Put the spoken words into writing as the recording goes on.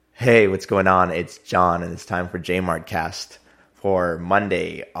Hey, what's going on? It's John, and it's time for JMartcast for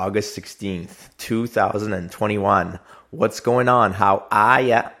Monday, August 16th, 2021. What's going on? How are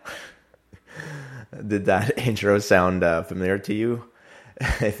ya? Did that intro sound familiar to you?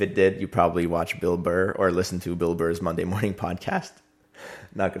 If it did, you probably watch Bill Burr or listen to Bill Burr's Monday morning podcast.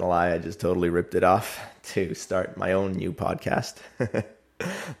 Not gonna lie, I just totally ripped it off to start my own new podcast,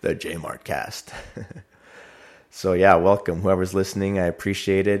 the JMartcast. So yeah, welcome. Whoever's listening, I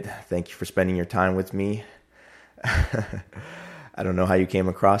appreciate it. Thank you for spending your time with me. I don't know how you came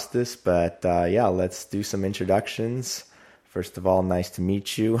across this, but yeah, let's do some introductions. First of all, nice to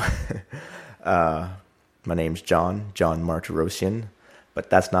meet you. My name's John Martirosyan, but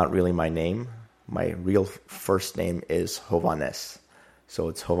that's not really my name. My real first name is Hovhannes. So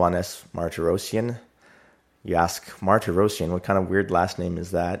it's Hovhannes Martirosyan. You ask, Martirosyan, what kind of weird last name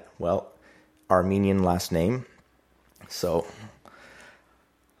is that? Well, Armenian last name. So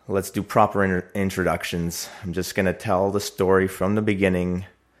let's do proper introductions. I'm just going to tell the story from the beginning,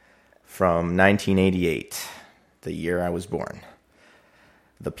 from 1988, the year I was born.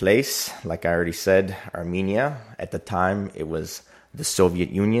 The place, like I already said, Armenia. At the time, it was the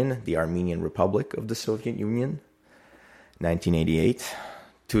Soviet Union, the Armenian Republic of the Soviet Union. 1988.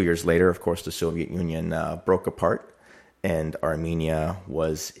 2 years later, of course, the Soviet Union broke apart, and Armenia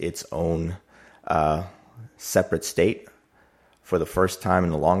was its own separate state for the first time in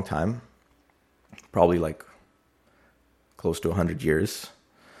a long time, probably like close to 100 years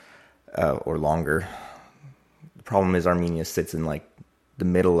or longer. The problem is Armenia sits in like the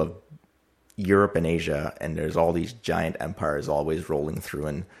middle of Europe and Asia, and there's all these giant empires always rolling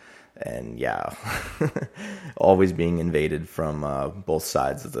through and yeah, always being invaded from both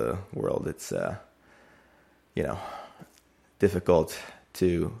sides of the world. It's, difficult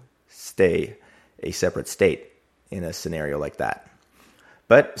to stay a separate state in a scenario like that.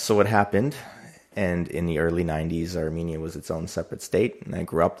 But so it happened, and in the early 90s, Armenia was its own separate state, and I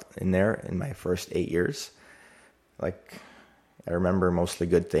grew up in there in my first 8 years. Like, I remember mostly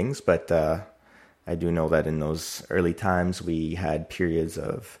good things, but I do know that in those early times, we had periods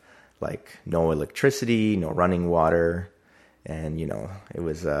of like no electricity, no running water, and it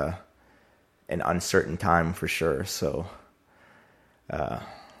was an uncertain time for sure. So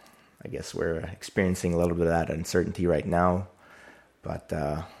I guess we're experiencing a little bit of that uncertainty right now, but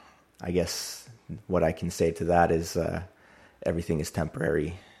I guess what I can say to that is everything is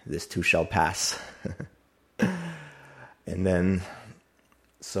temporary. This too shall pass. And then,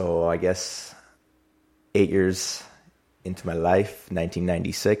 so I guess 8 years into my life,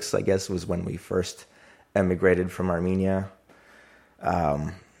 1996, I guess, was when we first emigrated from Armenia.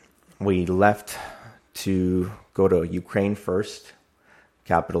 We left to go to Ukraine first,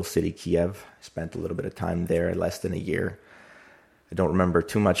 capital city Kiev. Spent a little bit of time there, less than a year. I don't remember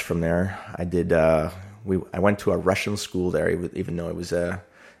too much from there. I went to a Russian school there, even though it was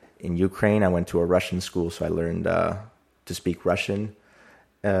in Ukraine. I went to a Russian school, so I learned to speak Russian,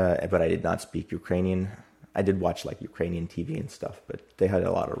 but I did not speak Ukrainian. I did watch like Ukrainian TV and stuff, but they had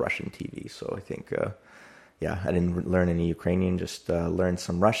a lot of Russian TV, so I think, I didn't learn any Ukrainian, just learned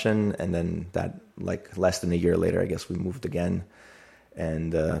some Russian, and then that, like less than a year later, I guess we moved again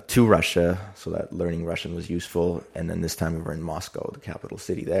and to Russia, so that learning Russian was useful. And then this time we were in Moscow, the capital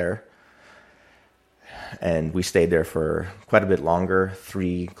city there, and we stayed there for quite a bit longer,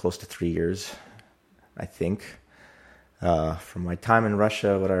 close to 3 years, I think. From my time in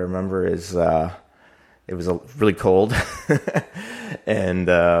Russia, what I remember is it was really cold, and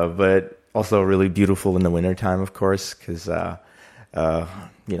but also really beautiful in the wintertime, of course, because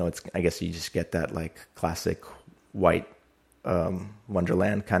it's, I guess you just get that like classic white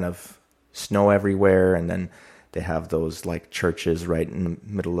wonderland kind of snow everywhere, and then they have those like churches right in the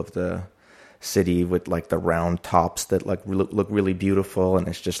middle of the city with like the round tops that like look really beautiful, and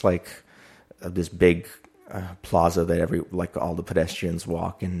it's just like this big plaza that all the pedestrians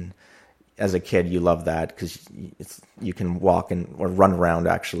walk. And as a kid, you love that because you can walk or run around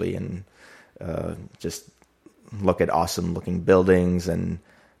actually, and just look at awesome looking buildings and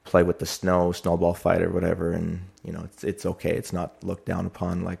play with the snowball fight or whatever. And it's okay. It's not looked down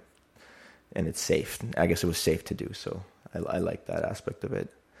upon, and it's safe. I guess it was safe to do. So I like that aspect of it.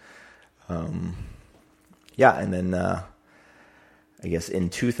 And then I guess in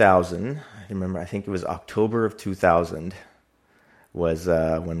 2000, I think it was October of 2000 was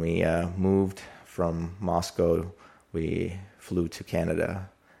when we moved from Moscow. We flew to Canada.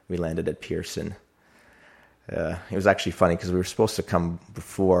 We landed at Pearson. It was actually funny because we were supposed to come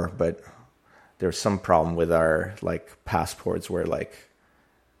before, but there was some problem with our passports where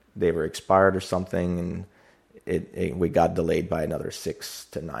they were expired or something, and we got delayed by another 6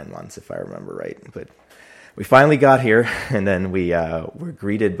 to 9 months, if I remember right. But we finally got here, and then we were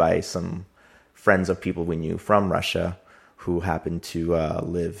greeted by some friends of people we knew from Russia who happened to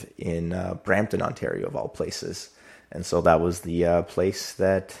live in Brampton, Ontario, of all places. And so that was the place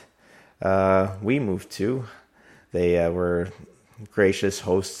that we moved to. They were gracious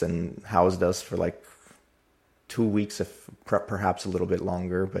hosts and housed us for like 2 weeks, if perhaps a little bit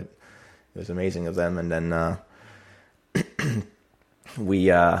longer, but it was amazing of them. And then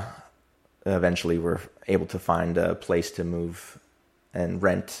we eventually were able to find a place to move and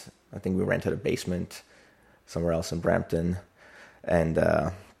rent. I think we rented a basement somewhere else in Brampton. And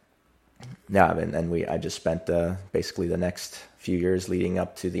I just spent basically the next few years leading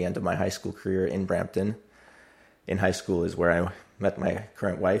up to the end of my high school career in Brampton. In high school is where I met my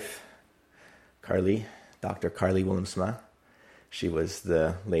current wife, Carly, Dr. Carly Willemsma. She was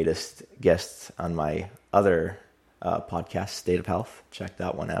the latest guest on my other podcast, State of Health. Check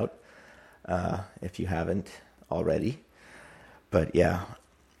that one out if you haven't already. But yeah,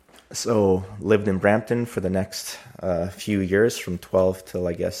 so lived in Brampton for the next few years, from 12 till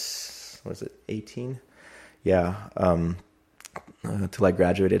I guess, was it 18? Yeah, till I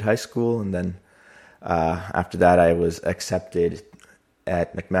graduated high school. And then after that, I was accepted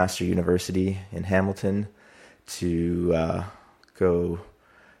at McMaster University in Hamilton to go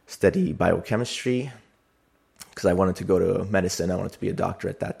study biochemistry, because I wanted to go to medicine. I wanted to be a doctor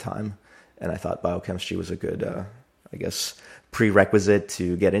at that time. And I thought biochemistry was a good, prerequisite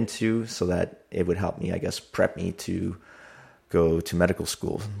to get into, so that it would help me, prep me to go to medical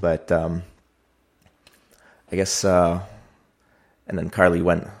school. But and then Carly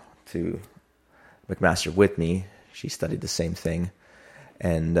went to McMaster with me. She studied the same thing.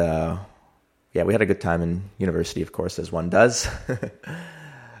 And we had a good time in university, of course, as one does.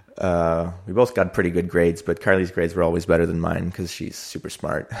 We both got pretty good grades, but Carly's grades were always better than mine because she's super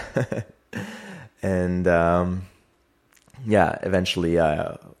smart. And eventually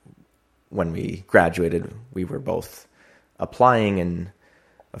when we graduated, we were both applying, and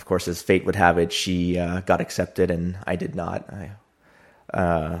of course, as fate would have it, she got accepted and I did not.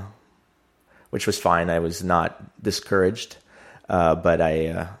 Which was fine. I was not discouraged, but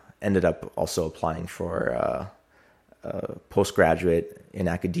I ended up also applying for postgraduate in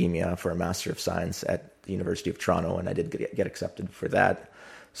academia for a Master of Science at the University of Toronto, and I did get accepted for that.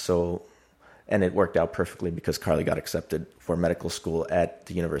 So, and it worked out perfectly because Carly got accepted for medical school at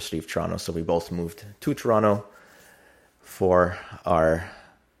the University of Toronto. So we both moved to Toronto for our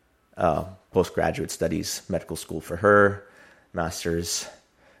postgraduate studies, medical school for her, master's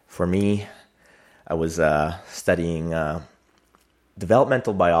for me. I was studying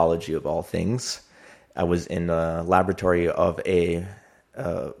developmental biology, of all things. I was in the laboratory of a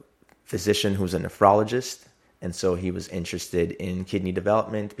physician who's a nephrologist, and so he was interested in kidney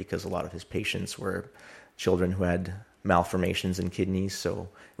development because a lot of his patients were children who had malformations in kidneys. So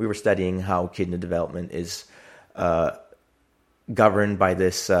we were studying how kidney development is governed by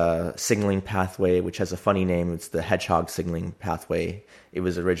this signaling pathway, which has a funny name. It's the hedgehog signaling pathway. It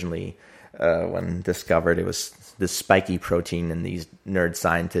was originally, when discovered, it was this spiky protein, and these nerd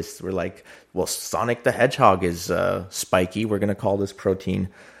scientists were like, well, Sonic the Hedgehog is spiky. We're going to call this protein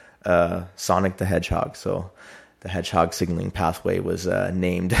Sonic the Hedgehog. So the hedgehog signaling pathway was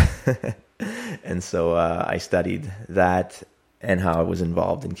named. And so I studied that and how it was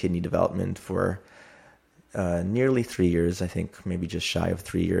involved in kidney development for nearly 3 years, I think maybe just shy of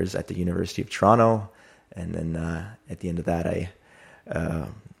 3 years at the University of Toronto. And then at the end of that, I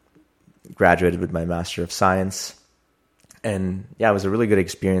graduated with my Master of Science. And yeah, it was a really good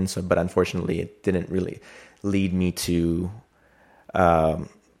experience, but unfortunately it didn't really lead me to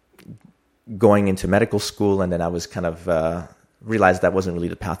going into medical school. And then I was kind of realized that wasn't really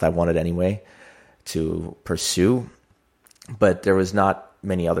the path I wanted anyway to pursue. But there was not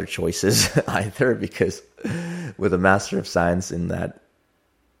many other choices either, because with a Master of Science in that,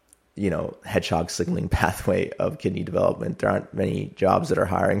 hedgehog signaling pathway of kidney development, there aren't many jobs that are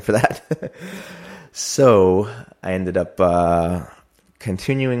hiring for that. So I ended up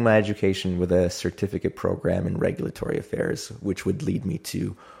continuing my education with a certificate program in regulatory affairs, which would lead me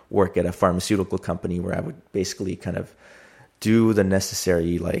to work at a pharmaceutical company where I would basically kind of do the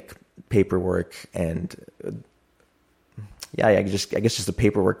necessary paperwork and I guess just the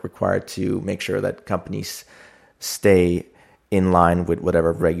paperwork required to make sure that companies stay in line with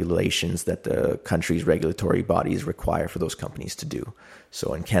whatever regulations that the country's regulatory bodies require for those companies to do.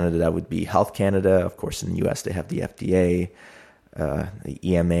 So in Canada, that would be Health Canada. Of course, in the US, they have the FDA, the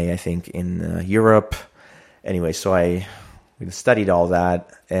EMA, I think, in Europe. Anyway, so we studied all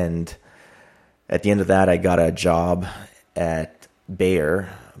that, and at the end of that, I got a job at Bayer,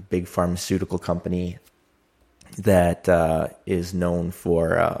 a big pharmaceutical company that is known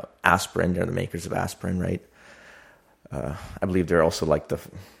for aspirin. They're the makers of aspirin, right? I believe they're also like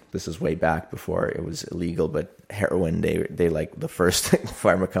this is way back before it was illegal, but heroin, they like the first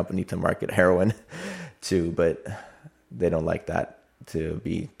pharma company to market heroin too, but they don't like that to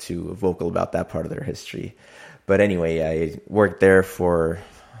be too vocal about that part of their history. But anyway, I worked there for,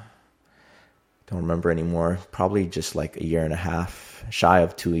 don't remember anymore, probably just like a year and a half, shy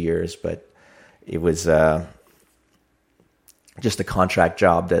of 2 years, but it was just a contract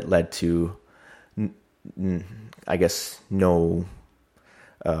job that led to, I guess, no,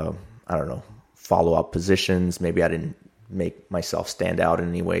 I don't know, follow-up positions. Maybe I didn't make myself stand out in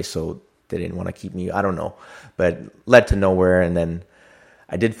any way, so they didn't want to keep me. I don't know, but led to nowhere. And then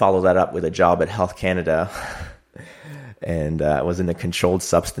I did follow that up with a job at Health Canada, and I was in the controlled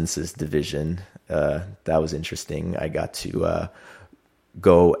substances division. That was interesting. I got to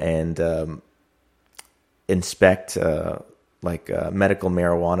go and inspect medical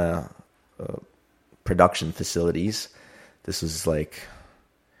marijuana production facilities. This was like,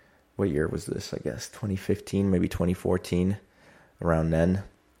 what year was this? I guess 2015, maybe 2014, around then.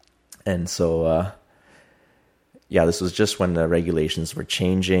 And so, this was just when the regulations were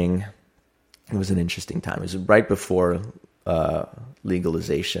changing. It was an interesting time. It was right before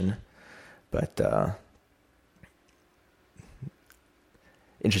legalization, but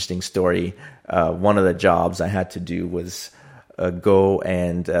interesting story. One of the jobs I had to do was go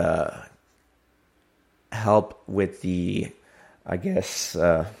and help with the, I guess,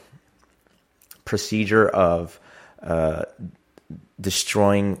 procedure of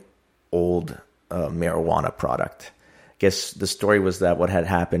destroying old marijuana product. I guess the story was that what had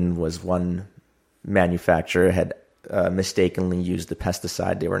happened was one manufacturer had mistakenly used the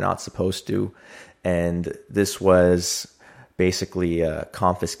pesticide they were not supposed to, and this was basically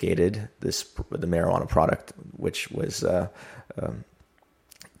confiscated, the marijuana product, which was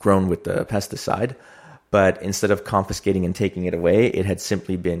grown with the pesticide. But instead of confiscating and taking it away, it had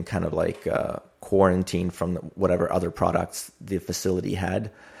simply been kind of like quarantined from whatever other products the facility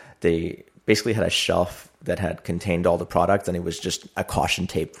had. They basically had a shelf that had contained all the products, and it was just a caution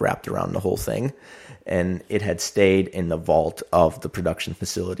tape wrapped around the whole thing. And it had stayed in the vault of the production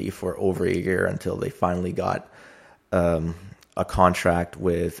facility for over a year until they finally got a contract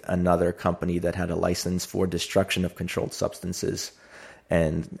with another company that had a license for destruction of controlled substances.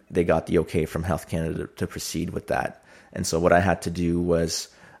 And they got the okay from Health Canada to proceed with that. And so what I had to do was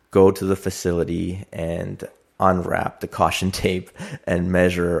go to the facility and unwrap the caution tape and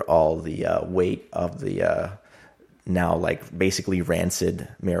measure all the weight of the now like basically rancid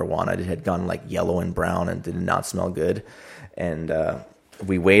marijuana. It had gone like yellow and brown and did not smell good. And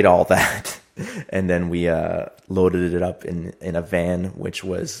we weighed all that. And then we loaded it up in a van, which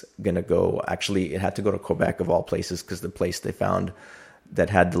was going to go, actually, it had to go to Quebec of all places, because the place they found that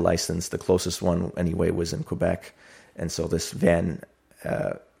had the license, the closest one anyway, was in Quebec. And so this van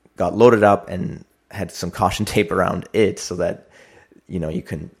got loaded up and had some caution tape around it so that, you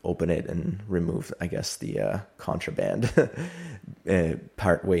can open it and remove, I guess, the contraband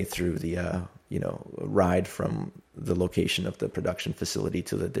part way through the, ride from the location of the production facility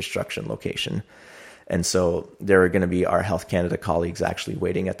to the destruction location. And so there are going to be our Health Canada colleagues actually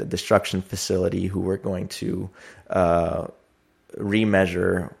waiting at the destruction facility who were going to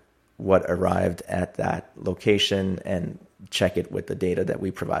remeasure what arrived at that location and check it with the data that we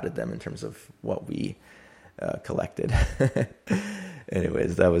provided them in terms of what we collected.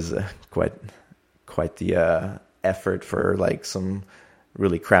 Anyways, that was quite the effort for like some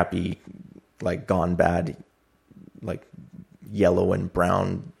really crappy, like gone bad, like yellow and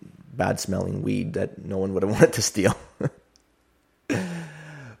brown, bad smelling weed that no one would have wanted to steal.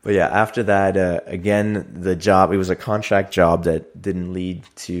 But yeah, after that, again, the job, it was a contract job that didn't lead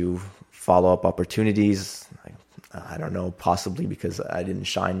to follow-up opportunities. I don't know, possibly because I didn't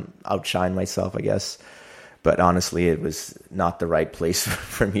outshine myself, I guess. But honestly, it was not the right place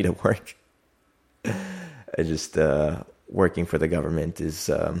for me to work. I just, working for the government is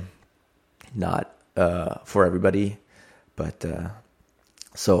not for everybody. But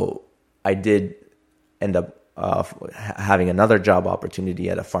so I did end up having another job opportunity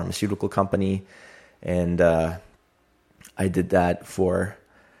at a pharmaceutical company, and I did that for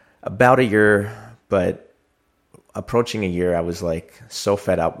about a year. But approaching a year, I was like so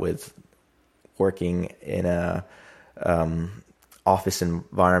fed up with working in a office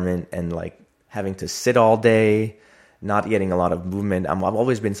environment and like having to sit all day, not getting a lot of movement. I've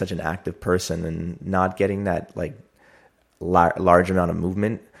always been such an active person, and not getting that like large amount of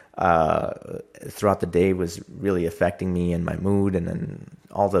movement throughout the day was really affecting me and my mood, and then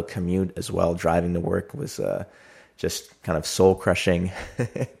all the commute as well, driving to work was just kind of soul crushing.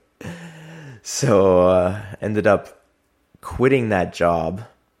 So ended up quitting that job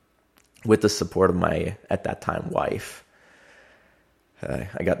with the support of my, at that time, wife.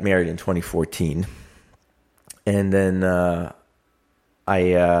 I got married in 2014. And then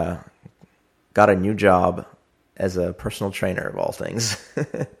I got a new job as a personal trainer, of all things.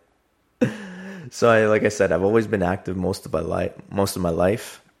 So like I said, I've always been active most of my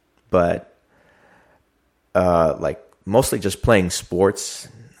life, but like mostly just playing sports,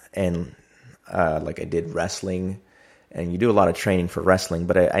 and like I did wrestling, and you do a lot of training for wrestling,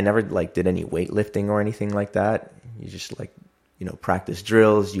 but I never like did any weightlifting or anything like that. You just like, practice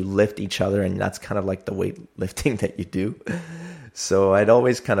drills, you lift each other, and that's kind of like the weightlifting that you do. So I'd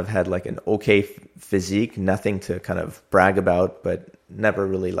always kind of had like an okay physique, nothing to kind of brag about, but never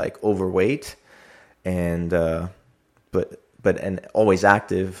really like overweight, and and always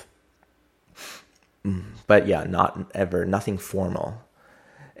active. But yeah, nothing formal.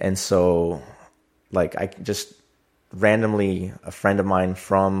 And so like I just randomly, a friend of mine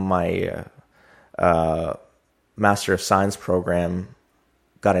from my Master of Science program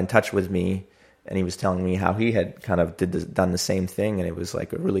got in touch with me, and he was telling me how he had kind of done the same thing, and it was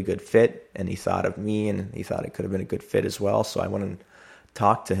like a really good fit, and he thought of me, and he thought it could have been a good fit as well. So I went and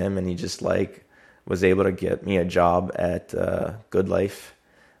talked to him, and he just like was able to get me a job at Good Life,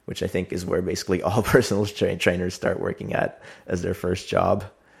 which I think is where basically all personal trainers start working at as their first job.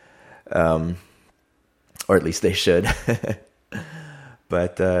 Or at least they should.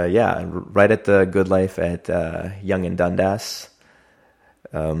 But yeah, right at the Good Life at Yonge and Dundas,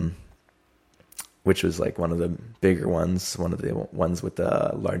 which was like one of the bigger ones, one of the ones with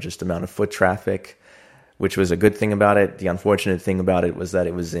the largest amount of foot traffic, which was a good thing about it. The unfortunate thing about it was that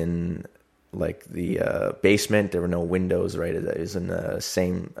it was in like the basement. There were no windows, right? It was in the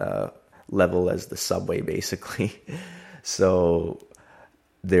same level as the subway, basically. So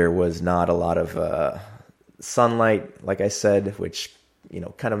there was not a lot of sunlight, like I said, which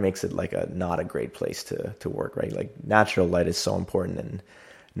kind of makes it like not a great place to work, right? Like natural light is so important, and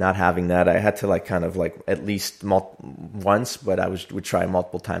not having that, I had to like kind of like at least once, but I would try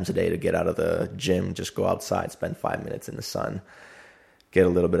multiple times a day to get out of the gym, just go outside, spend 5 minutes in the sun, get a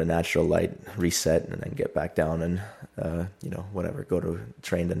little bit of natural light, reset, and then get back down and whatever, go to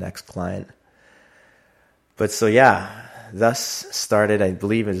train the next client. But so yeah, thus started, I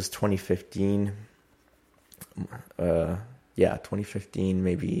believe it was 2015. 2015,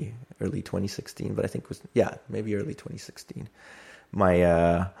 maybe early 2016, but I think it was, maybe early 2016.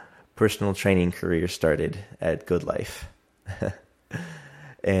 My personal training career started at Good Life.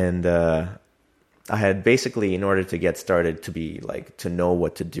 And I had basically, in order to get started, to know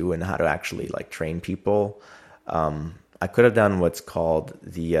what to do and how to actually like train people, I could have done what's called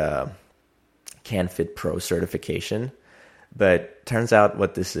the CanFit Pro certification. But turns out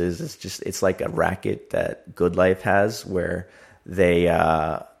what this is it's like a racket that Good Life has, where they,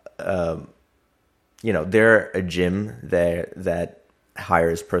 they're a gym that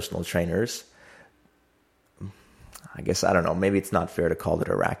hires personal trainers. I guess, I don't know, maybe it's not fair to call it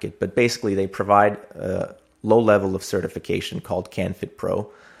a racket, but basically they provide a low level of certification called CanFit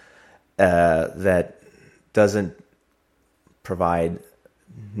Pro that doesn't provide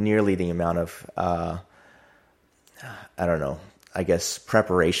nearly the amount of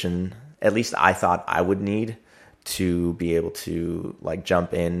preparation, at least I thought I would need to be able to like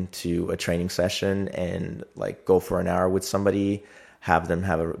jump into a training session and like go for an hour with somebody, have them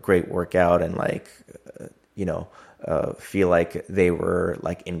have a great workout, and like, feel like they were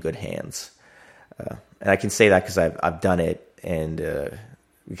like in good hands. And I can say that because I've done it, and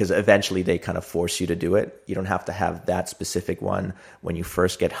because eventually they kind of force you to do it. You don't have to have that specific one when you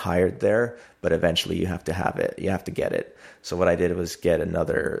first get hired there, but eventually you have to have it. You have to get it. So what I did was get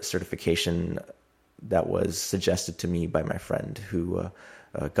another certification that was suggested to me by my friend who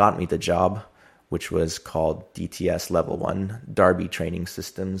got me the job, which was called DTS Level 1, Darby Training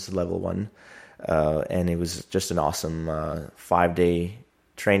Systems Level 1. And it was just an awesome 5-day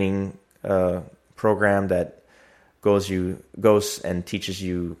training program that goes and teaches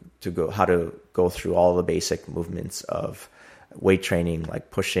you how to go through all the basic movements of weight training,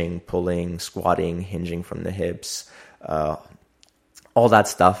 like pushing, pulling, squatting, hinging from the hips, all that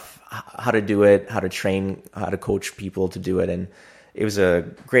stuff, how to do it, how to train, how to coach people to do it. And it was a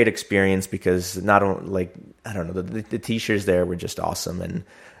great experience because not only, like, I don't know, the teachers there were just awesome. And,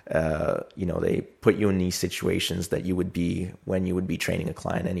 they put you in these situations that you would be when you would be training a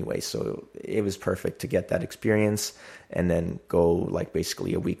client anyway. So it was perfect to get that experience and then go, like,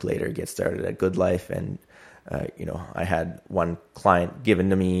 basically a week later, get started at Good Life. And, I had one client given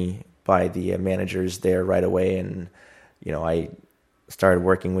to me by the managers there right away. And, I started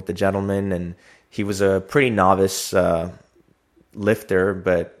working with the gentleman, and he was a pretty novice lifter,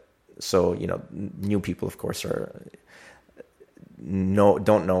 but so, new people, of course,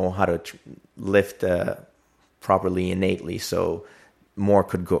 don't know how to lift properly innately, so more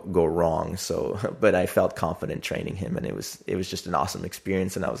could go wrong. So, but I felt confident training him, and it was just an awesome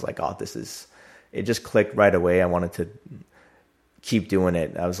experience. And I was like, oh, it just clicked right away. I wanted to keep doing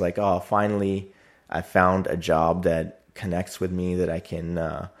it. I was like, oh, finally I found a job that connects with me, that I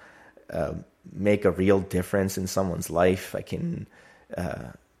can make a real difference in someone's life. I can,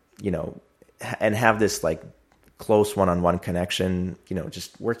 and have this, like, close one-on-one connection.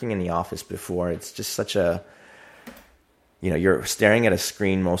 Just working in the office before, it's just such a, you're staring at a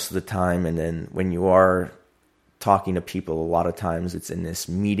screen most of the time. And then when you are talking to people, a lot of times it's in this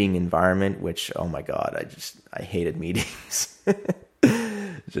meeting environment, which, oh my God, I hated meetings.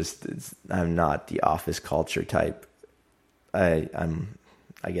 I'm not the office culture type. I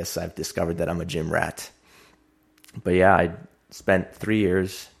guess I've discovered that I'm a gym rat. But yeah, I spent 3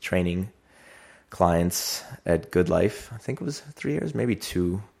 years training clients at Good Life. I think it was 3 years, maybe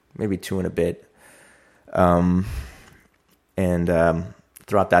two and a bit. And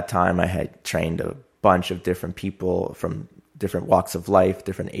throughout that time, I had trained a bunch of different people from different walks of life,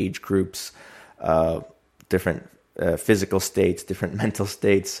 different age groups, different physical states, different mental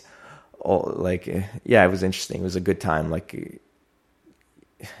states. It was interesting. It was a good time. Like,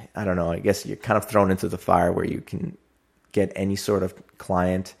 I don't know, I guess you're kind of thrown into the fire where you can get any sort of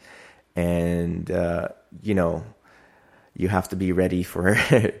client, and, you have to be ready for,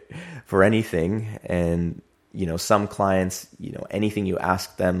 for anything. And, some clients, anything you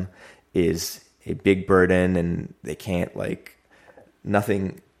ask them is a big burden, and they can't, like,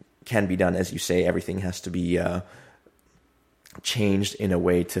 nothing can be done. As you say, everything has to be, changed in a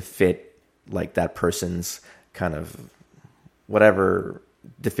way to fit, like, that person's kind of whatever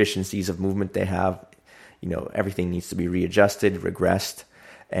deficiencies of movement they have. Everything needs to be readjusted, regressed.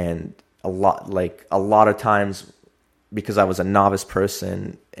 And a lot of times, because I was a novice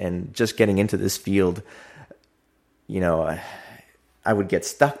person and just getting into this field, I would get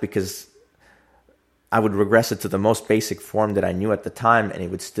stuck because I would regress it to the most basic form that I knew at the time, and it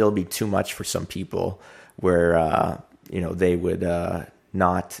would still be too much for some people, where they would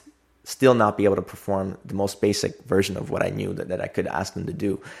still not be able to perform the most basic version of what I knew that I could ask them to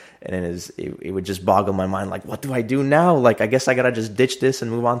do. And it would just boggle my mind, like, what do I do now? Like, I guess I gotta just ditch this and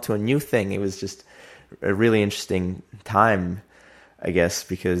move on to a new thing. It was just a really interesting time, I guess,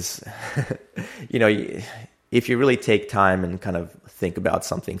 because if you really take time and kind of think about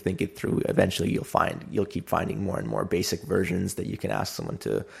something, think it through, eventually you'll keep finding more and more basic versions that you can ask someone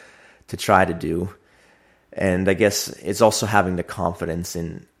to try to do. And I guess it's also having the confidence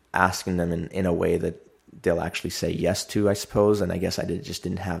in asking them in a way that they'll actually say yes to, I suppose. And I guess I just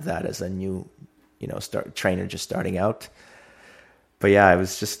didn't have that as a new, trainer just starting out. But yeah, it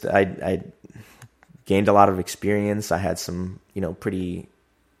was just, I gained a lot of experience. I had some, pretty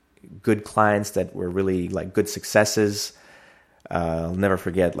good clients that were really, like, good successes. I'll never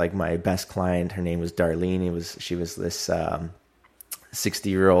forget, like, my best client, her name was Darlene. She was this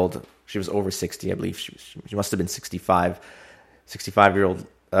 60-year-old. She was over 60, I believe. She must have been 65-year-old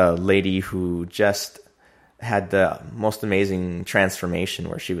lady who just had the most amazing transformation,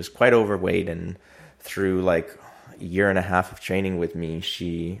 where she was quite overweight, and through, like, a year and a half of training with me,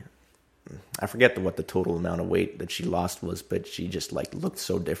 I forget what the total amount of weight that she lost was, but she just, like, looked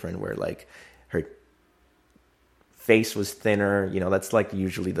so different, where, like, her face was thinner. That's, like,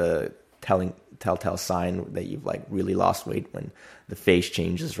 usually the telltale sign that you've, like, really lost weight, when the face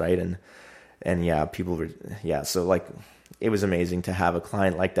changes, right? And yeah, so, like, it was amazing to have a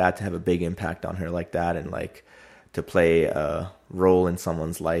client like that, to have a big impact on her like that, and, like, to play a role in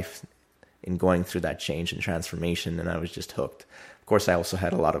someone's life in going through that change and transformation. And I was just hooked. Of course, I also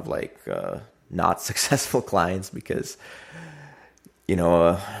had a lot of, like, not successful clients, because,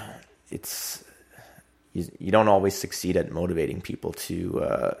 it's, you don't always succeed at motivating people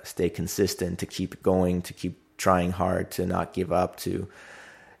to stay consistent, to keep going, to keep trying hard, to not give up, to,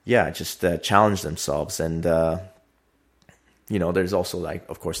 just challenge themselves. And, there's also, like,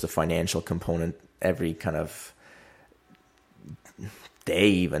 of course, the financial component every kind of day,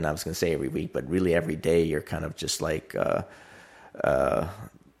 even, I was going to say every week, but really every day you're kind of just, like,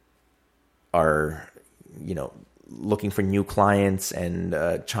 are, looking for new clients and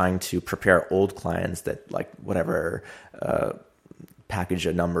trying to prepare old clients that like whatever package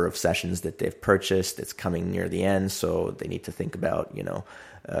a number of sessions that they've purchased. It's coming near the end, so they need to think about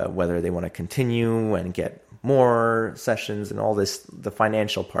whether they want to continue and get more sessions and all this, the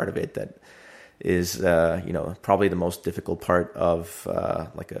financial part of it that is probably the most difficult part of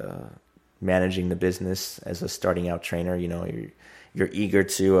managing the business as a starting out trainer. You're eager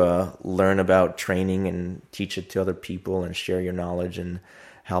to learn about training and teach it to other people and share your knowledge and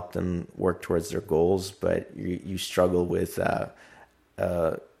help them work towards their goals, but you struggle with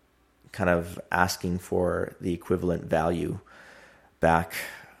kind of asking for the equivalent value back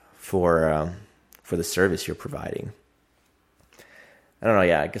for the service you're providing. I don't know.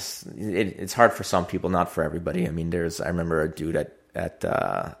 Yeah, I guess it's hard for some people, not for everybody. I mean, I remember a dude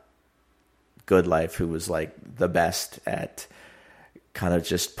at Good Life who was like the best at kind of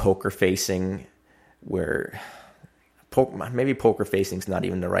just poker facing, where maybe poker facing is not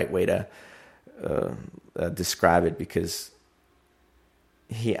even the right way to describe it, because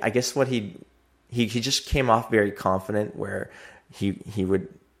he just came off very confident, where he would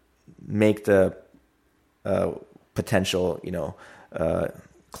make the potential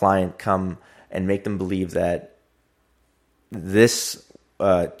client come and make them believe that this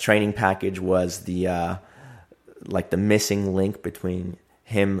training package was the missing link between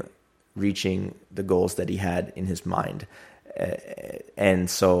him reaching the goals that he had in his mind. And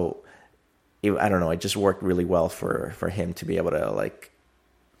so I don't know, it just worked really well for him to be able to like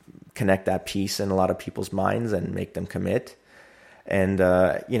connect that piece in a lot of people's minds and make them commit. And,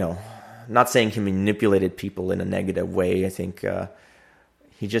 not saying he manipulated people in a negative way. I think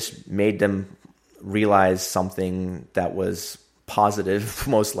he just made them realize something that was positive,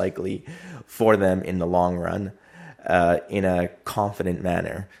 most likely, for them in the long run, in a confident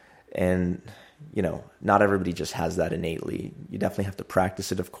manner. And, not everybody just has that innately. You definitely have to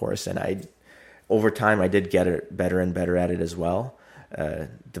practice it, of course. And over time, I did get it better and better at it as well,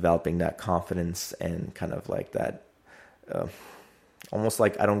 developing that confidence and kind of like that almost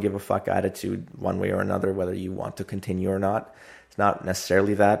like I don't give a fuck attitude one way or another, whether you want to continue or not. It's not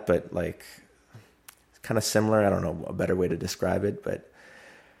necessarily that, but like it's kind of similar. I don't know a better way to describe it, but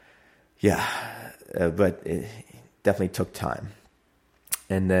yeah, but it definitely took time.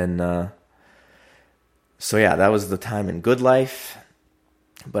 And then, so yeah, that was the time in Good Life.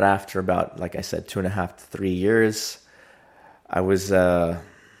 But after about, like I said, 2.5 to 3 years, I was, I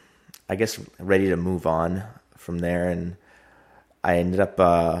guess, ready to move on from there. And I ended up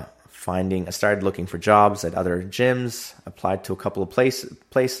I started looking for jobs at other gyms, applied to a couple of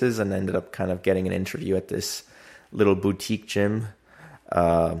places, and ended up kind of getting an interview at this little boutique gym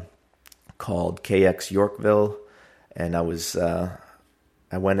called KX Yorkville. And I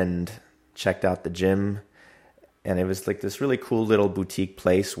went and checked out the gym, and it was like this really cool little boutique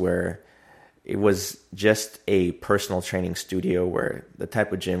place where it was just a personal training studio, where the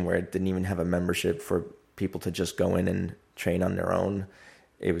type of gym where it didn't even have a membership for people to just go in and train on their own.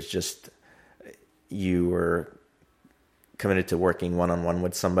 It was just, you were committed to working one-on-one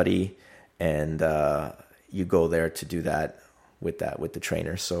with somebody, and you go there to do that with the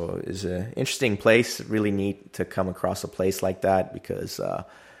trainer. So it was an interesting place, really neat to come across a place like that, because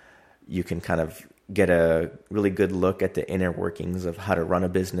you can kind of get a really good look at the inner workings of how to run a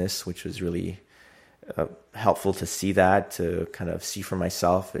business, which was really helpful to see that, to kind of see for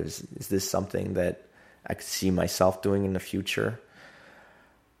myself, is this something that I could see myself doing in the future?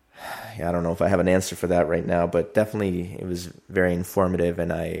 Yeah, I don't know if I have an answer for that right now, but definitely it was very informative,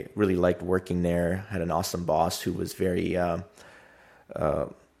 and I really liked working there. I had an awesome boss who was very kind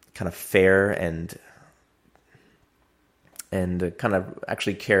of fair and kind of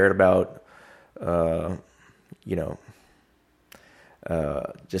actually cared about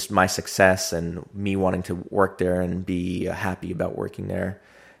just my success and me wanting to work there and be happy about working there.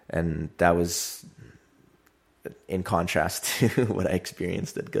 And that was in contrast to what I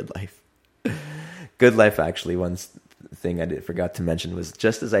experienced at Good Life. Good Life, actually, one thing I forgot to mention was,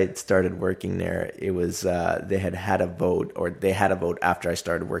 just as I started working there, it was they had a vote after I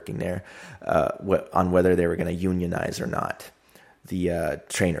started working there on whether they were going to unionize or not, the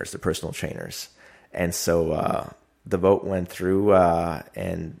trainers, the personal trainers. And so the vote went through,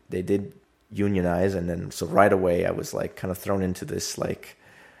 and they did unionize. And then so right away I was like kind of thrown into this, like,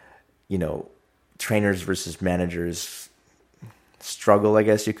 trainers versus managers struggle, I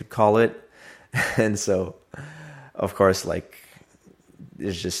guess you could call it. And so, of course, like,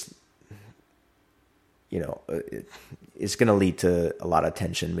 there's just, it's going to lead to a lot of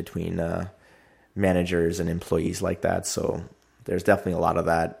tension between managers and employees like that. So there's definitely a lot of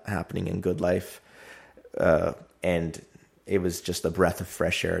that happening in Good Life. And it was just a breath of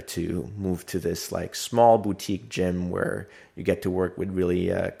fresh air to move to this like small boutique gym where you get to work with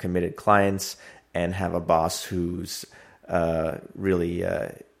really committed clients and have a boss who's really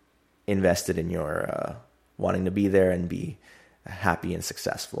invested in your wanting to be there and be happy and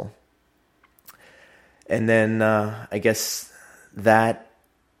successful. And then I guess that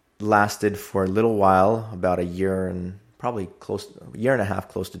lasted for a little while, about a year and a year and a half,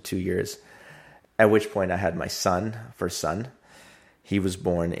 close to 2 years. At which point I had my first son. He was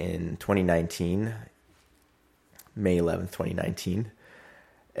born in 2019, May 11th, 2019.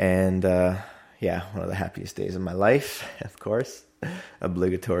 And one of the happiest days of my life, of course,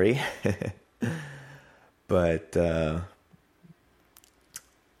 obligatory. But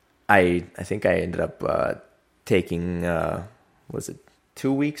I think I ended up taking,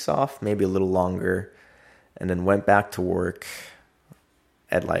 2 weeks off, maybe a little longer, and then went back to work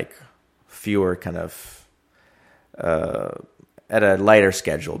at like fewer kind of, at a lighter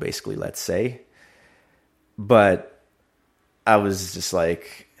schedule, basically, let's say. But I was just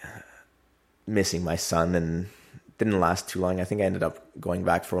like missing my son, and didn't last too long. I think I ended up going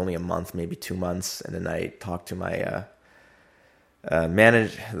back for only a month, maybe 2 months. And then I talked to my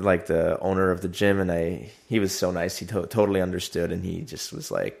manager, like the owner of the gym, and he was so nice. He totally understood, and he just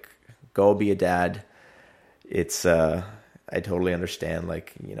was like, "Go be a dad. It's I totally understand.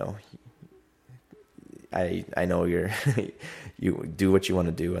 Like, you know, I know you do what you want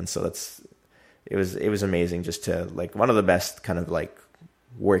to do." And so it was amazing, just to like one of the best kind of like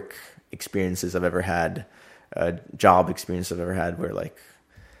work experiences I've ever had, job experience I've ever had, where like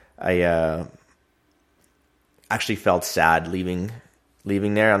I actually felt sad leaving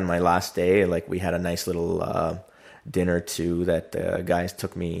there on my last day. Like, we had a nice little dinner too that the guys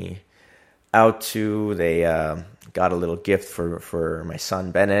took me out to. They got a little gift for my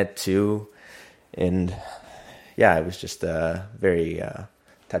son Bennett too, and yeah, it was just a very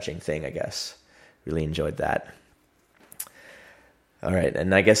touching thing, I guess. Really enjoyed that. All right,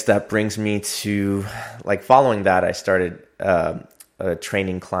 and I guess that brings me to, like, following that, I started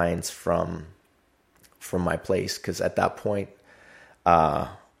training clients from my place, because at that point, my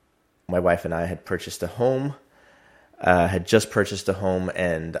wife and I had purchased a home,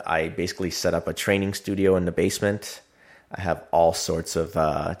 and I basically set up a training studio in the basement. I have all sorts of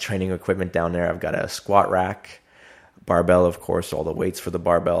training equipment down there. I've got a squat rack, barbell, of course, all the weights for the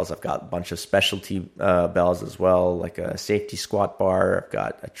barbells. I've got a bunch of specialty bells as well, like a safety squat bar. I've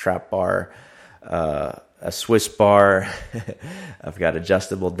got a trap bar, a Swiss bar. I've got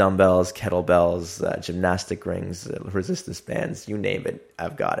adjustable dumbbells, kettlebells, gymnastic rings, resistance bands, you name it,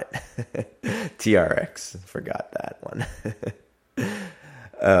 I've got it. TRX, forgot that one.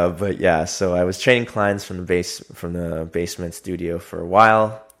 But yeah, so I was training clients from the basement studio for a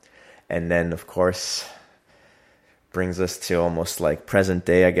while, and then of course brings us to almost like present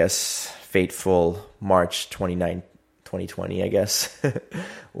day, I guess, fateful March 29, 2020, I guess,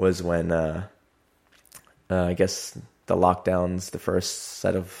 was when I guess the lockdowns, the first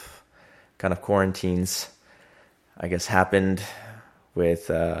set of kind of quarantines, I guess, happened with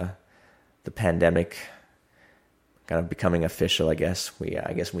the pandemic kind of becoming official. I guess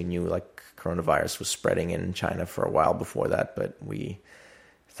we knew like coronavirus was spreading in China for a while before that, but we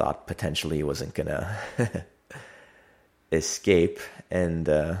thought potentially it wasn't gonna escape. And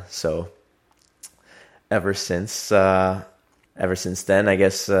so ever since then, I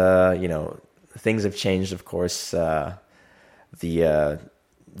guess things have changed. Of course, the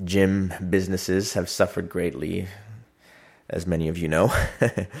gym businesses have suffered greatly, as many of you know.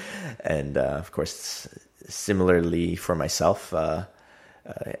 And of course, similarly for myself, I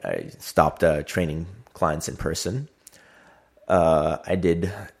stopped training clients in person. I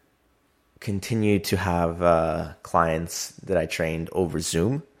did continue to have clients that I trained over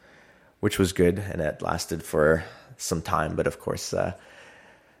Zoom, which was good, and it lasted for some time. But of course,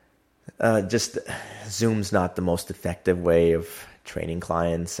 just Zoom's not the most effective way of training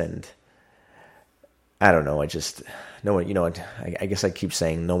clients, and I don't know. I guess I keep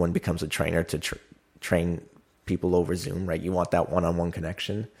saying no one becomes a trainer to train people over Zoom, right? You want that one-on-one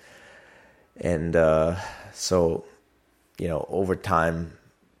connection, and so over time,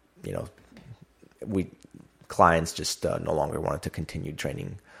 clients just no longer wanted to continue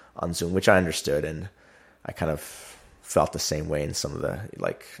training on Zoom, which I understood, and I kind of felt the same way in some of the,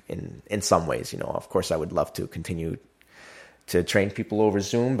 like, in some ways. Of course I would love to continue to train people over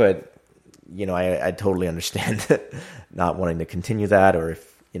Zoom, but I totally understand not wanting to continue that, or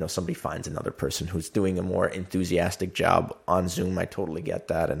if somebody finds another person who's doing a more enthusiastic job on Zoom, I totally get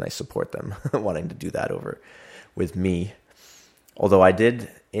that, and I support them wanting to do that over with me. although I did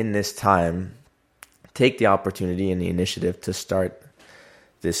in this time take the opportunity and the initiative to start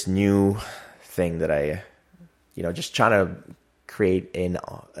this new thing that I, just trying to create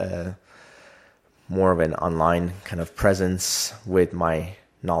more of an online kind of presence with my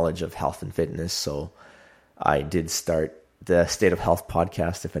knowledge of health and fitness. So I did start the State of Health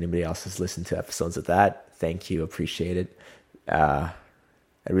podcast. If anybody else has listened to episodes of that, thank you. Appreciate it. I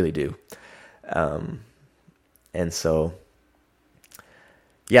really do. And so,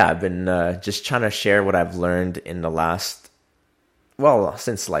 yeah, I've been just trying to share what I've learned in the last,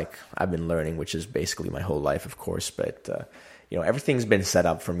 since I've been learning, which is basically my whole life, of course. But, everything's been set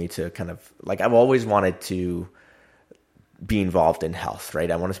up for me to kind of, I've always wanted to be involved in health,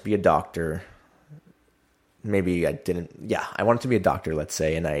 right? I wanted to be a doctor. Maybe I didn't. Yeah, I wanted to be a doctor, let's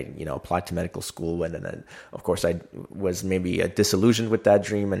say, and I, applied to medical school, and then, of course, I was maybe disillusioned with that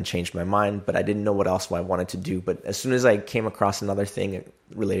dream and changed my mind, but I didn't know what else I wanted to do. But as soon as I came across another thing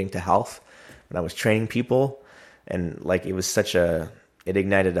relating to health, when I was training people, and it was it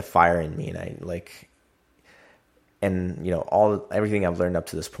ignited a fire in me, and everything I've learned up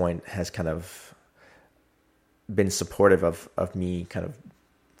to this point has kind of been supportive of me kind of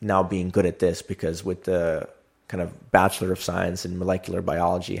now being good at this, because with the kind of Bachelor of Science in Molecular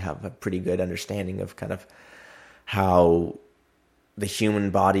Biology, I have a pretty good understanding of kind of how the human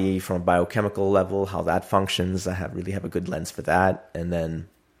body from a biochemical level, how that functions. I really have a good lens for that. And then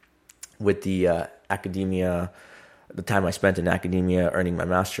with the academia, the time I spent in academia earning my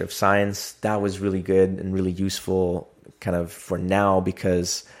Master of Science, that was really good and really useful kind of for now,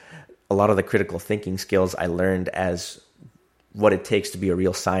 because a lot of the critical thinking skills I learned as what it takes to be a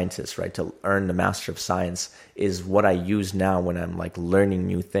real scientist, right? To earn the Master of Science is what I use now when I'm learning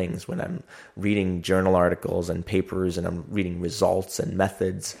new things, when I'm reading journal articles and papers and I'm reading results and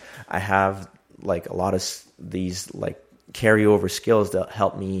methods. I have a lot of these carryover skills that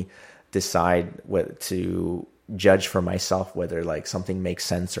help me decide what to judge for myself, whether something makes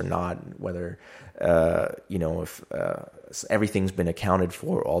sense or not, whether, if everything's been accounted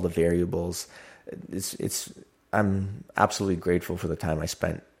for, all the variables. I'm absolutely grateful for the time I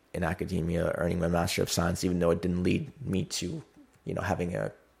spent in academia earning my Master of Science, even though it didn't lead me to, having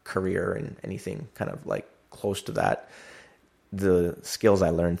a career in anything kind of close to that. The skills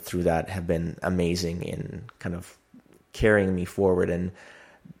I learned through that have been amazing in kind of carrying me forward and,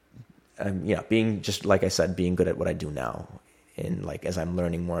 being, just like I said, being good at what I do now. And as I'm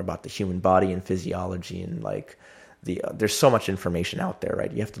learning more about the human body and physiology and there's so much information out there,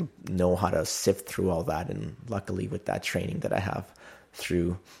 right? You have to know how to sift through all that. And luckily with that training that I have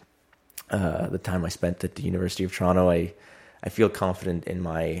through the time I spent at the University of Toronto, I feel confident in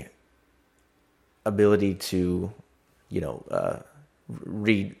my ability to,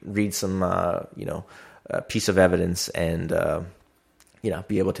 read some, piece of evidence and,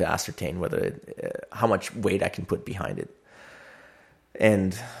 be able to ascertain whether how much weight I can put behind it.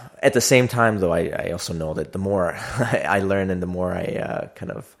 And at the same time, though, I also know that the more I learn and the more I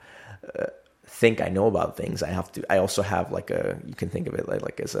think I know about things, I also have you can think of it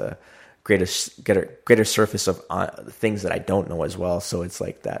as a greater surface of things that I don't know as well. So it's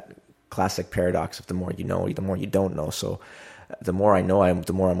that classic paradox of the more you know, the more you don't know. So the more I know,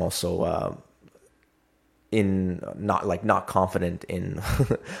 the more I'm also not confident in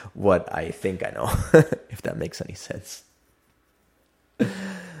what I think I know, if that makes any sense.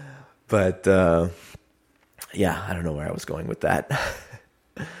 But yeah, I don't know where I was going with that.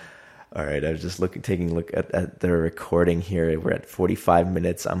 All right, I was just taking a look at the recording here. We're at 45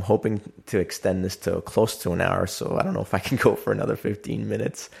 minutes. I'm hoping to extend this to close to an hour, so I don't know if I can go for another 15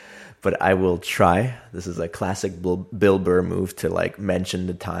 minutes, but I will try. This is a classic Bill Burr move to mention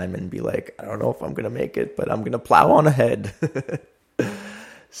the time and be I don't know if I'm going to make it, but I'm going to plow on ahead.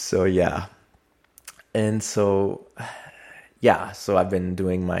 So yeah. And so... yeah, so I've been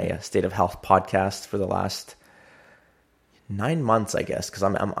doing my State of Health podcast for the last 9 months, I guess, because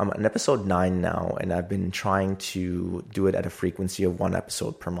I'm on episode 9 now, and I've been trying to do it at a frequency of 1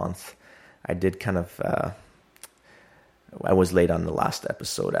 episode per month. I did kind of, I was late on the last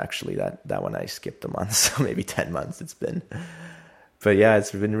episode, actually. That one I skipped a month, so maybe 10 months it's been. But yeah,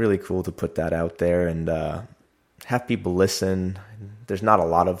 it's been really cool to put that out there and have people listen. There's not a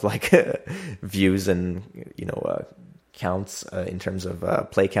lot of views and, counts in terms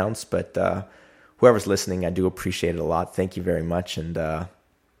of play counts, but whoever's listening, I do appreciate it a lot. Thank you very much. And the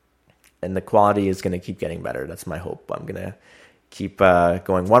quality is going to keep getting better. That's my hope. I'm going to keep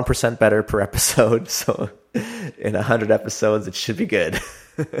going 1% better per episode. So in 100 episodes, it should be good.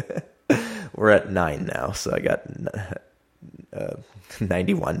 We're at 9 now, so I got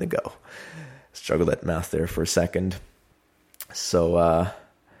 91 to go. Struggled at math there for a second. So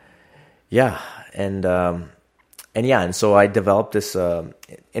yeah, and so I developed this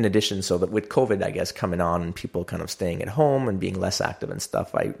in addition, so that with COVID, I guess, coming on and people kind of staying at home and being less active and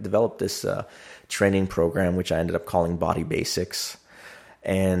stuff, I developed this training program, which I ended up calling Body Basics.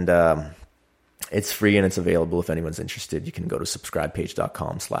 And it's free and it's available if anyone's interested. You can go to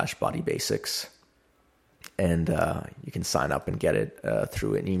subscribepage.com/bodybasics, and you can sign up and get it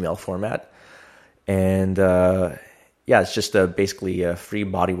through an email format. And yeah, it's just basically a free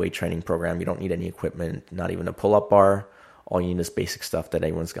body weight training program. You don't need any equipment, not even a pull-up bar. All you need is basic stuff that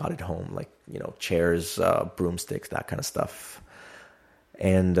everyone's got at home, like, chairs, broomsticks, that kind of stuff.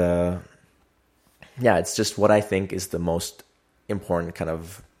 And yeah, it's just what I think is the most important kind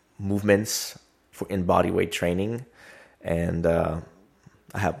of movements in body weight training. And I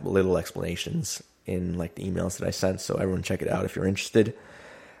have little explanations in like the emails that I sent, so everyone check it out if you're interested.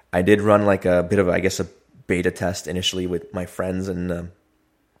 I did run like a bit of, I guess, a beta test initially with my friends and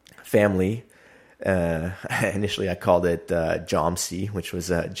family. Initially I called it JOMC, which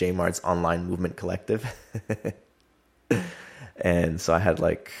was J-Mart's Online Movement Collective. And so I had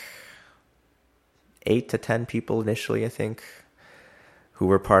like 8 to 10 people initially, I think, who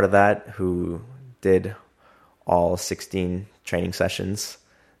were part of that, who did all 16 training sessions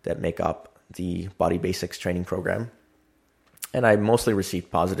that make up the Body Basics training program. And I mostly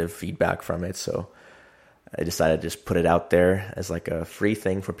received positive feedback from it, so I decided to just put it out there as like a free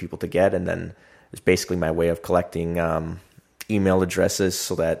thing for people to get. And then it's basically my way of collecting email addresses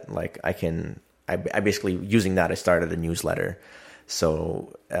so that like I basically, using that, I started a newsletter.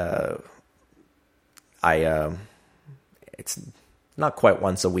 So it's not quite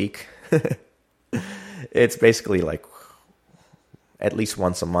once a week. It's basically like at least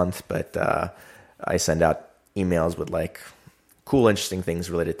once a month, but I send out emails with like cool, interesting things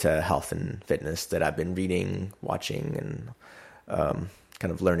related to health and fitness that I've been reading, watching, and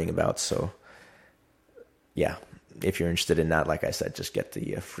kind of learning about. So yeah, if you're interested in that, like I said, just get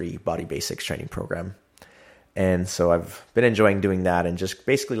the free Body Basics training program. And so I've been enjoying doing that, and just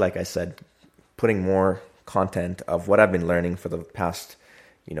basically, like I said, putting more content of what I've been learning for the past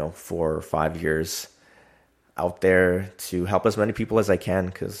 4 or 5 years out there to help as many people as I can,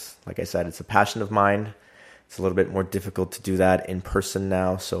 because like I said, it's a passion of mine. It's a little bit more difficult to do that in person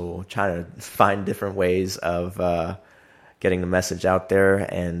now, so trying to find different ways of getting the message out there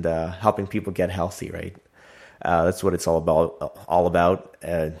and helping people get healthy, right? That's what it's all about,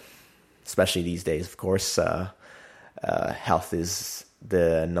 especially these days, of course. Health is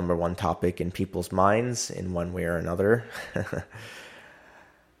the number one topic in people's minds in one way or another.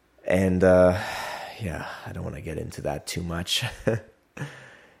 And yeah, I don't want to get into that too much.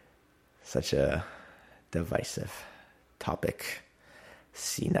 Such a divisive topic,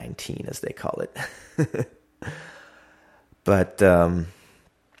 C19 as they call it. But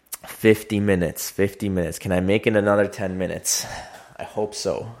 50 minutes. Can I make it another 10 minutes? I hope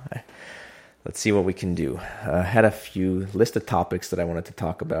so. Let's see what we can do. I had a few list of topics that I wanted to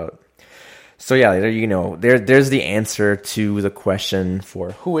talk about. So yeah, there's the answer to the question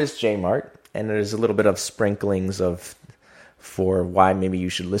for who is J-Mart, and there's a little bit of sprinklings for why maybe you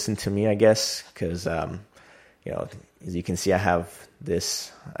should listen to me, I guess, because as you can see, I have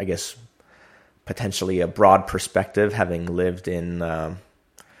this, I guess, potentially a broad perspective, having lived in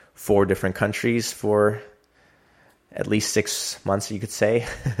 4 different countries for at least 6 months, you could say.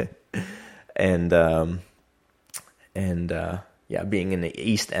 and being in the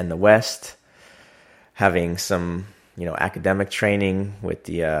East and the West, having some, academic training with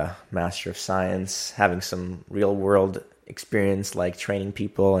the Master of Science, having some real world experience, like training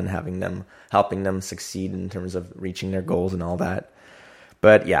people and helping them succeed in terms of reaching their goals and all that.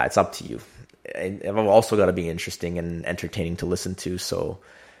 But yeah, it's up to you. I've also got to be interesting and entertaining to listen to. So,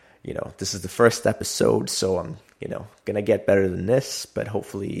 this is the first episode, so I'm, gonna get better than this, but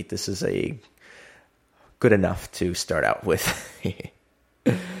hopefully this is a good enough to start out with.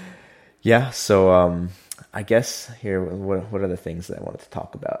 Yeah. So, I guess here, what are the things that I wanted to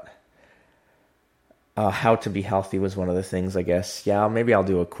talk about? How to be healthy was one of the things, I guess. Yeah, maybe I'll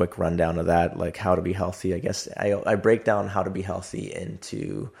do a quick rundown of that, like how to be healthy. I guess I break down how to be healthy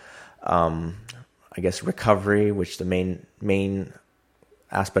into, I guess, recovery, which the main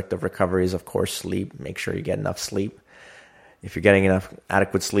aspect of recovery is, of course, sleep. Make sure you get enough sleep. If you're getting enough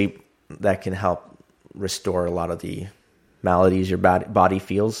adequate sleep, that can help restore a lot of the maladies your body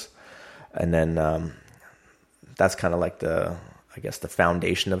feels. And then that's kind of like the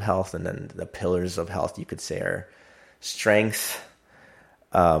foundation of health. And then the pillars of health, you could say, are strength,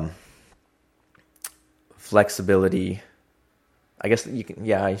 flexibility. I guess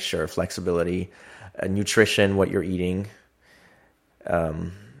flexibility, nutrition, what you're eating,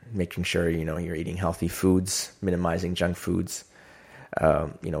 making sure, you're eating healthy foods, minimizing junk foods,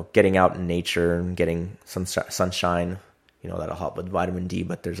 getting out in nature and getting some sunshine, that'll help with vitamin D,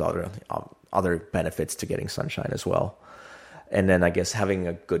 but there's other benefits to getting sunshine as well. And then I guess having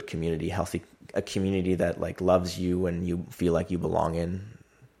a good community, a community that like loves you and you feel like you belong in.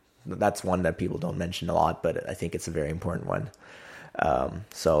 That's one that people don't mention a lot, but I think it's a very important one.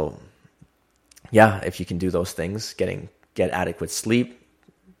 So yeah, if you can do those things, get adequate sleep,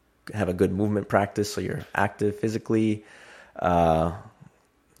 have a good movement practice so you're active physically, so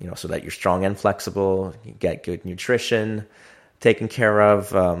that you're strong and flexible, you get good nutrition taken care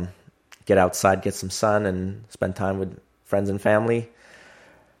of, get outside, get some sun, and spend time with friends and family.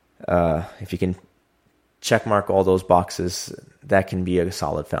 If you can check mark all those boxes, that can be a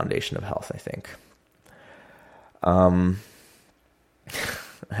solid foundation of health, I think. I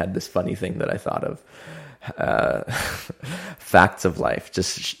had this funny thing that I thought of. Facts of life,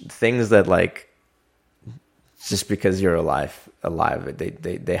 just things that like, just because you're alive,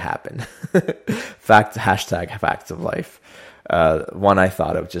 they happen. Hashtag facts of life. One I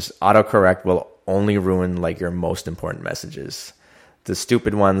thought of, just autocorrect will only ruin like your most important messages. The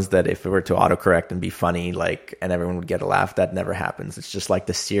stupid ones that if it were to autocorrect and be funny, like, and everyone would get a laugh, that never happens. It's just like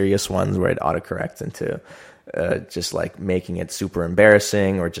the serious ones where it autocorrects into just like making it super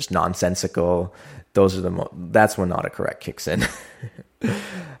embarrassing or just nonsensical. That's when autocorrect kicks in.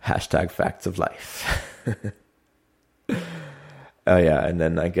 Hashtag facts of life. Yeah, and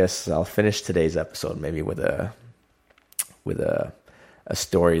then I guess I'll finish today's episode maybe with a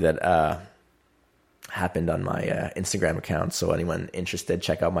story that happened on my Instagram account. So anyone interested,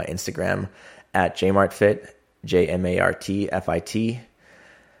 check out my Instagram at jmartfit, JMARTFIT.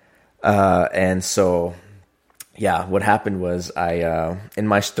 And so, yeah, what happened was I in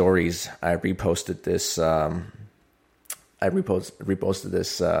my stories I reposted this. I reposted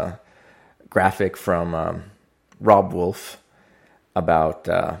this graphic from Rob Wolf about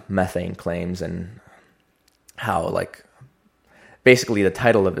methane claims and how, like, basically the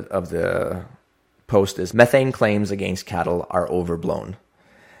title of the post is "Methane Claims Against Cattle Are Overblown,"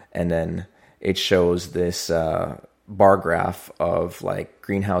 and then it shows this bar graph of like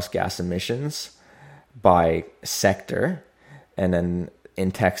greenhouse gas emissions by sector, and then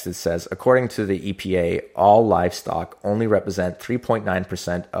in text it says, according to the EPA, all livestock only represent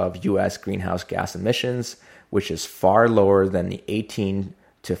 3.9% of U.S. greenhouse gas emissions, which is far lower than the 18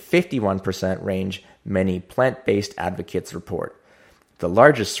 to 51% range many plant-based advocates report. The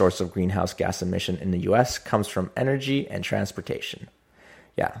largest source of greenhouse gas emission in the U.S. comes from energy and transportation.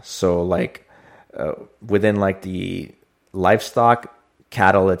 Yeah, so like within like the livestock,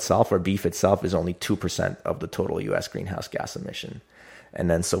 cattle itself or beef itself is only 2% of the total U.S. greenhouse gas emission. And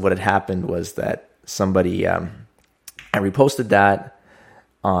then so what had happened was that somebody, I reposted that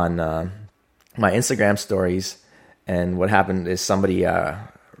on my Instagram stories, and what happened is somebody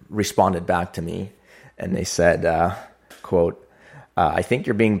responded back to me, and they said, quote, I think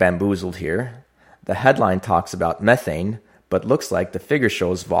you're being bamboozled here. The headline talks about methane, but looks like the figure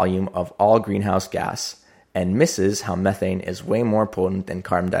shows volume of all greenhouse gas and misses how methane is way more potent than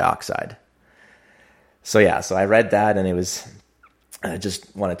carbon dioxide. So yeah, so I read that, and it was, I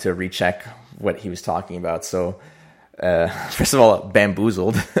just wanted to recheck what he was talking about. So first of all,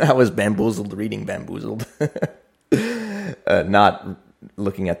 bamboozled. I was bamboozled reading Bamboozled. Not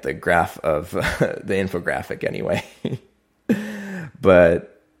looking at the graph of the infographic anyway.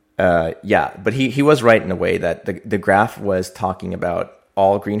 But yeah, but he was right in a way that the graph was talking about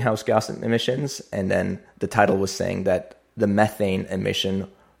all greenhouse gas emissions, and then the title was saying that the methane emission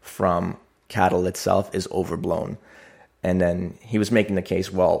from cattle itself is overblown. And then he was making the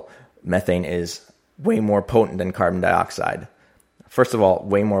case, well, methane is way more potent than carbon dioxide. First of all,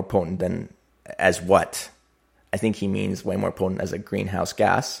 way more potent than as what? I think he means way more potent as a greenhouse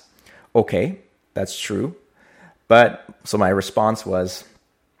gas. Okay, that's true. But so my response was,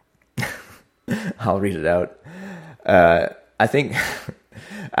 I'll read it out. I think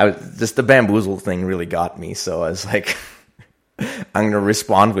just the bamboozled thing really got me. So I was like, I'm going to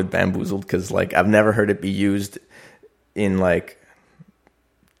respond with bamboozled because like I've never heard it be used in like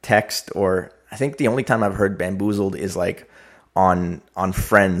text, or I think the only time I've heard bamboozled is like on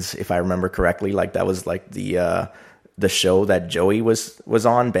Friends, if I remember correctly. Like that was like the show that Joey was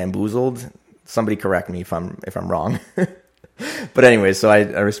on, Bamboozled. Somebody correct me if I'm wrong. But anyway, so I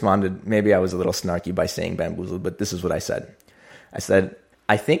responded, maybe I was a little snarky by saying bamboozled, but this is what I said. I said,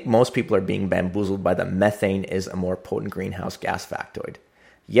 I think most people are being bamboozled by the methane is a more potent greenhouse gas factoid.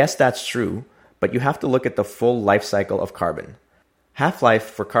 Yes, that's true, but you have to look at the full life cycle of carbon. Half-life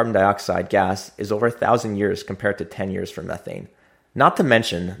for carbon dioxide gas is over 1,000 years compared to 10 years for methane. Not to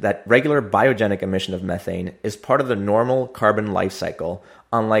mention that regular biogenic emission of methane is part of the normal carbon life cycle,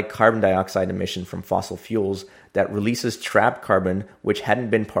 unlike carbon dioxide emission from fossil fuels that releases trapped carbon which hadn't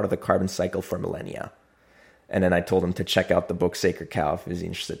been part of the carbon cycle for millennia. And then I told him to check out the book Sacred Cow if he's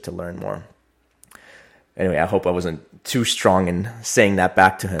interested to learn more. Anyway, I hope I wasn't too strong in saying that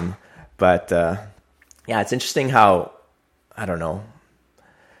back to him. But yeah, it's interesting how, I don't know,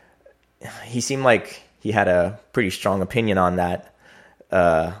 he seemed like he had a pretty strong opinion on that.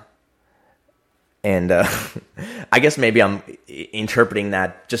 And I guess maybe I'm interpreting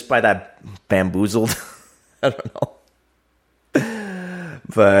that just by that bamboozled. I don't know.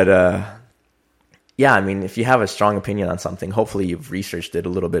 But yeah, I mean, if you have a strong opinion on something, hopefully you've researched it a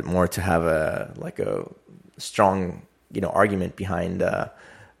little bit more to have a strong, argument behind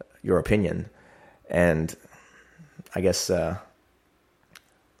your opinion. And I guess,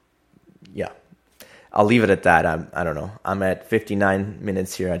 yeah. I'll leave it at that. I don't know. I'm at 59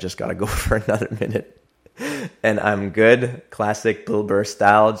 minutes here. I just got to go for another minute. And I'm good. Classic Bill Burr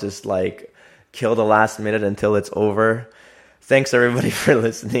style. Just kill the last minute until it's over. Thanks everybody for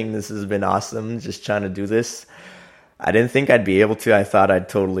listening. This has been awesome. Just trying to do this. I didn't think I'd be able to. I thought I'd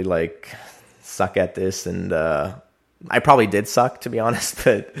totally suck at this. And I probably did suck, to be honest.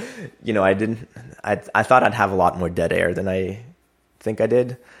 But, I didn't. I thought I'd have a lot more dead air than I think I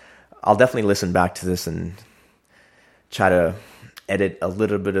did. I'll definitely listen back to this and try to edit a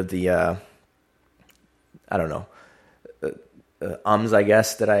little bit of the, I don't know, I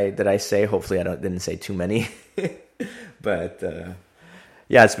guess, that I say. Hopefully I didn't say too many. But,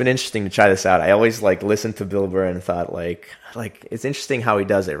 yeah, it's been interesting to try this out. I always, listened to Bill Burr and thought, it's interesting how he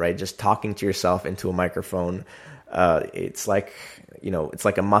does it, right? Just talking to yourself into a microphone. It's it's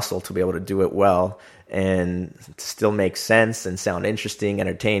like a muscle to be able to do it well and still make sense and sound interesting,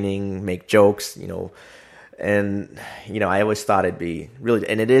 entertaining, make jokes, and, I always thought it'd be really,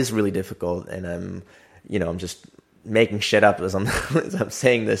 and it is really difficult. And I'm just making shit up as I'm, as I'm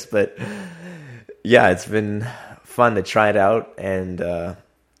saying this, but yeah, it's been fun to try it out. And, it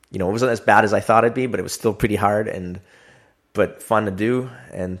wasn't as bad as I thought it'd be, but it was still pretty hard but fun to do.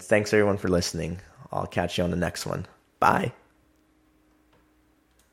 And thanks everyone for listening. I'll catch you on the next one. Bye.